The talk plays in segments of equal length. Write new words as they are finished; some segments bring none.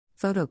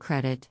Photo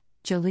credit,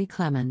 Jolie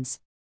Clemens.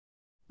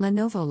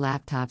 Lenovo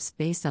laptops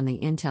based on the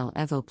Intel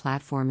Evo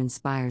platform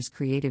inspires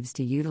creatives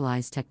to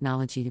utilize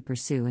technology to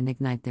pursue and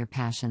ignite their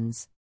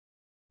passions.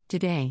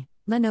 Today,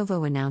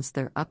 Lenovo announced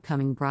their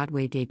upcoming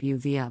Broadway debut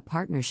via a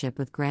partnership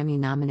with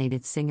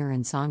Grammy-nominated singer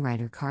and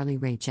songwriter Carly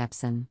Rae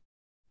Jepsen.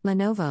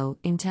 Lenovo,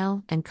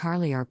 Intel, and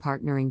Carly are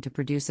partnering to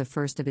produce a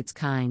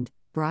first-of-its-kind,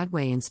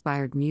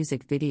 Broadway-inspired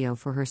music video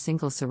for her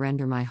single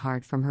Surrender My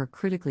Heart from her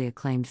critically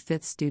acclaimed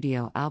fifth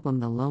studio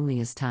album The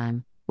Loneliest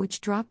Time, which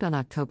dropped on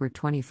October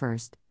 21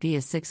 via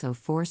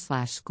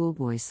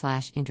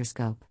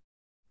 604/Schoolboy/Interscope.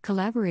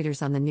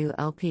 Collaborators on the new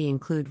LP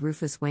include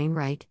Rufus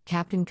Wainwright,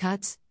 Captain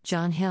Cuts,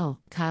 John Hill,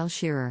 Kyle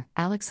Shearer,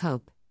 Alex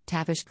Hope,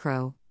 Tavish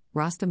Crow,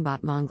 Rostam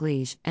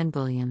Batmanglij, and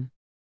Bullion.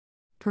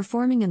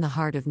 Performing in the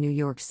heart of New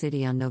York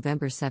City on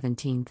November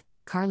 17,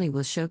 Carly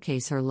will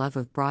showcase her love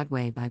of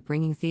Broadway by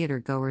bringing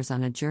theater-goers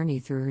on a journey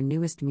through her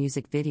newest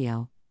music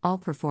video, all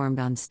performed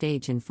on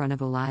stage in front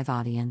of a live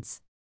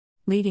audience.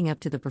 Leading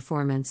up to the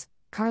performance,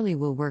 Carly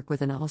will work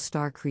with an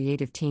all-star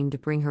creative team to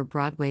bring her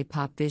Broadway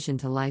pop vision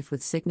to life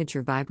with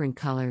signature vibrant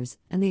colors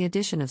and the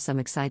addition of some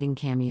exciting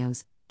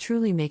cameos,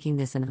 truly making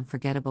this an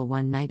unforgettable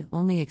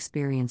one-night-only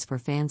experience for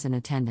fans in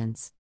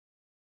attendance.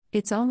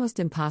 It's almost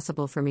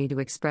impossible for me to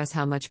express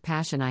how much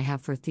passion I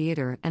have for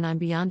theater, and I'm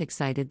beyond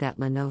excited that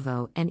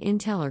Lenovo and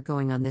Intel are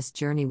going on this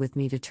journey with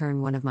me to turn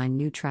one of my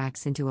new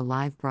tracks into a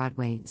live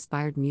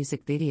Broadway-inspired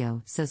music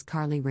video, says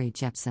Carly Rae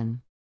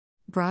Jepsen.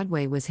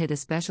 Broadway was hit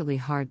especially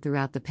hard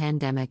throughout the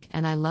pandemic,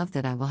 and I love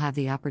that I will have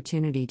the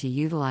opportunity to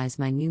utilize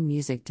my new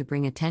music to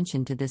bring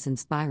attention to this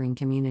inspiring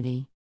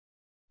community.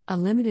 A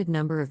limited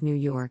number of New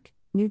York,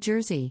 New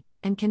Jersey,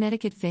 and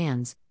Connecticut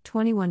fans,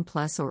 21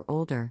 plus or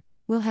older,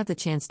 will have the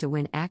chance to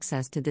win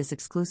access to this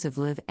exclusive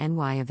Live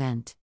NY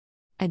event.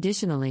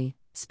 Additionally,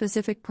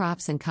 specific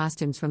props and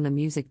costumes from the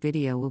music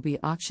video will be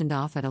auctioned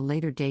off at a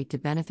later date to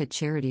benefit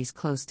charities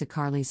close to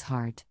Carly's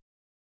heart.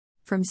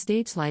 From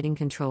stage lighting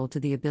control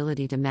to the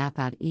ability to map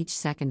out each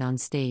second on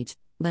stage,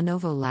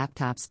 Lenovo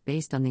laptops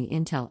based on the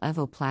Intel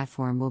Evo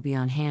platform will be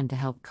on hand to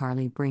help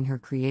Carly bring her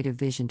creative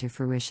vision to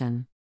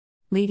fruition.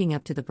 Leading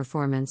up to the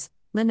performance,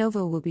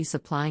 Lenovo will be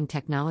supplying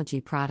technology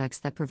products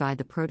that provide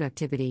the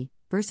productivity,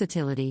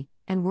 versatility,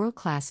 and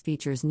world-class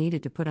features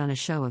needed to put on a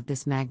show of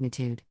this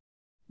magnitude.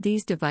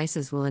 These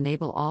devices will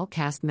enable all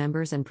cast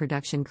members and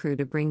production crew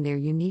to bring their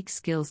unique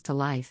skills to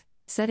life,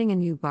 setting a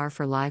new bar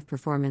for live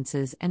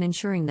performances and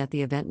ensuring that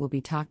the event will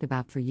be talked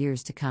about for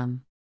years to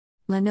come.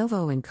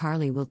 Lenovo and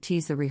Carly will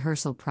tease the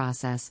rehearsal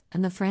process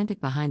and the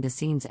frantic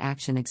behind-the-scenes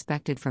action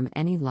expected from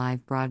any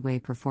live Broadway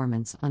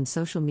performance on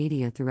social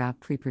media throughout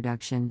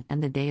pre-production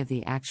and the day of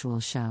the actual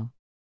show.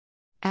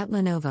 At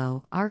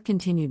Lenovo, our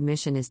continued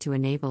mission is to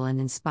enable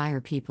and inspire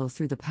people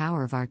through the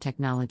power of our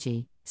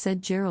technology,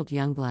 said Gerald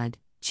Youngblood,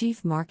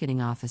 Chief Marketing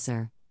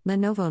Officer,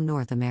 Lenovo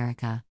North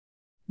America.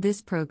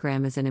 This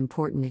program is an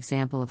important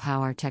example of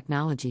how our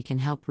technology can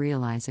help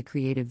realize a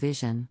creative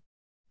vision.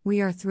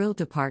 We are thrilled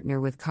to partner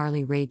with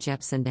Carly Rae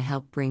Jepsen to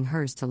help bring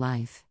hers to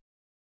life.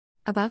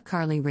 About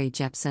Carly Rae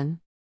Jepsen.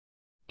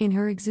 In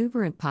her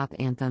exuberant pop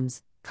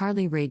anthems,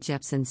 Carly Rae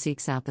Jepsen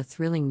seeks out the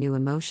thrilling new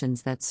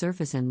emotions that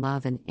surface in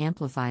love and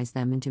amplifies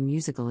them into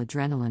musical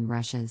adrenaline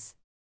rushes.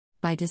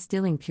 By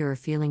distilling pure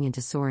feeling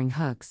into soaring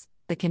hooks,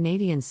 the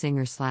Canadian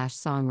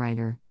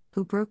singer/songwriter,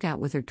 who broke out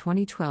with her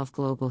 2012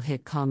 global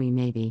hit Call Me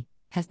Maybe,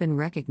 has been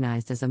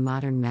recognized as a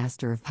modern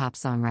master of pop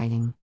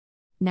songwriting.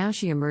 Now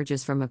she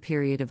emerges from a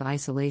period of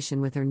isolation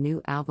with her new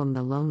album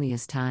The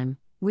Loneliest Time,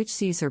 which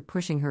sees her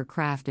pushing her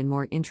craft in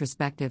more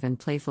introspective and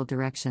playful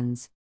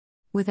directions.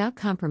 Without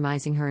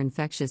compromising her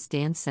infectious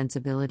dance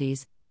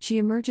sensibilities, she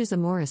emerges a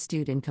more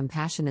astute and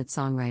compassionate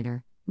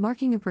songwriter,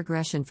 marking a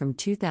progression from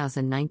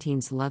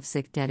 2019's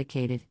Lovesick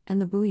Dedicated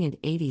and the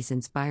buoyant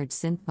 80s-inspired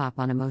synthpop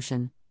On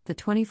Emotion, the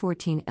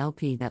 2014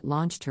 LP that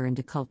launched her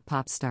into cult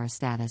pop star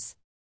status.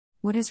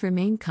 What has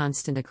remained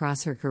constant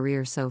across her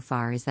career so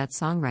far is that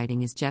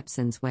songwriting is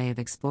Jepsen's way of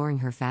exploring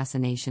her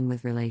fascination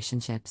with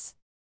relationships.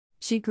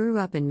 She grew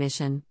up in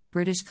Mission,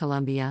 British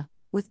Columbia,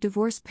 with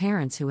divorced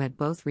parents who had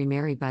both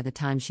remarried by the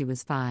time she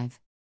was 5.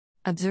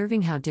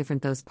 Observing how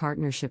different those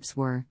partnerships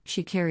were,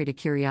 she carried a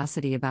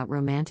curiosity about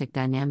romantic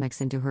dynamics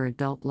into her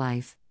adult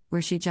life,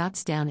 where she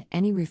jots down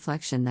any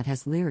reflection that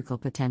has lyrical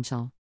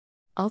potential.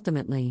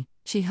 Ultimately,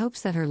 she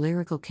hopes that her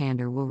lyrical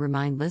candor will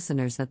remind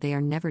listeners that they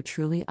are never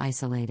truly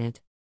isolated.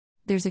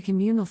 There's a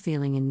communal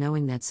feeling in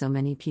knowing that so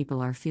many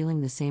people are feeling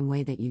the same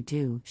way that you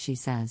do, she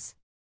says.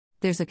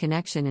 There's a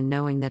connection in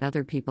knowing that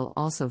other people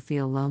also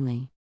feel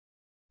lonely.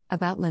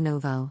 About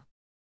Lenovo.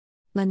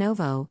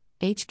 Lenovo,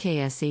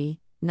 HKSE,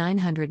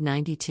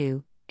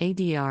 992,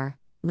 ADR,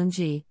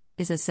 LNG,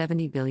 is a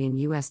 $70 billion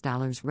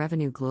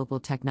revenue global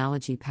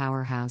technology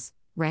powerhouse,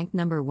 ranked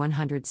number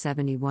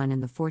 171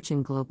 in the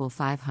Fortune Global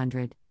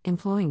 500,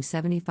 employing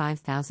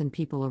 75,000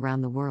 people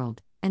around the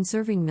world, and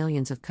serving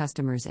millions of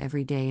customers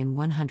every day in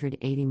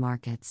 180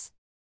 markets.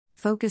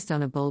 Focused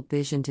on a bold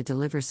vision to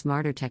deliver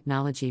smarter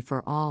technology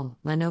for all,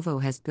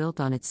 Lenovo has built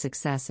on its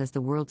success as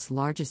the world's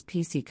largest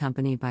PC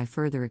company by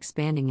further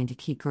expanding into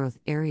key growth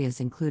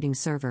areas including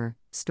server,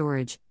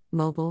 storage,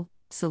 mobile,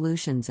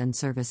 solutions, and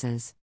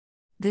services.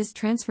 This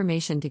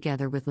transformation,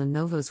 together with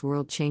Lenovo's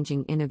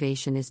world-changing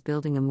innovation, is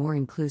building a more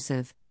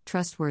inclusive,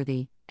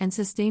 trustworthy, and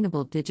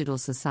sustainable digital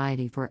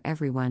society for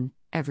everyone,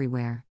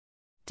 everywhere.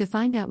 To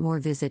find out more,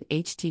 visit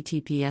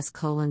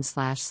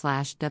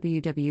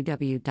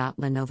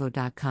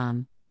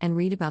https://www.lenovo.com and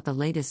read about the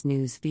latest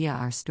news via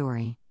our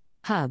story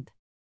hub.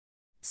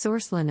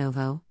 Source: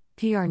 Lenovo,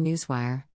 PR Newswire.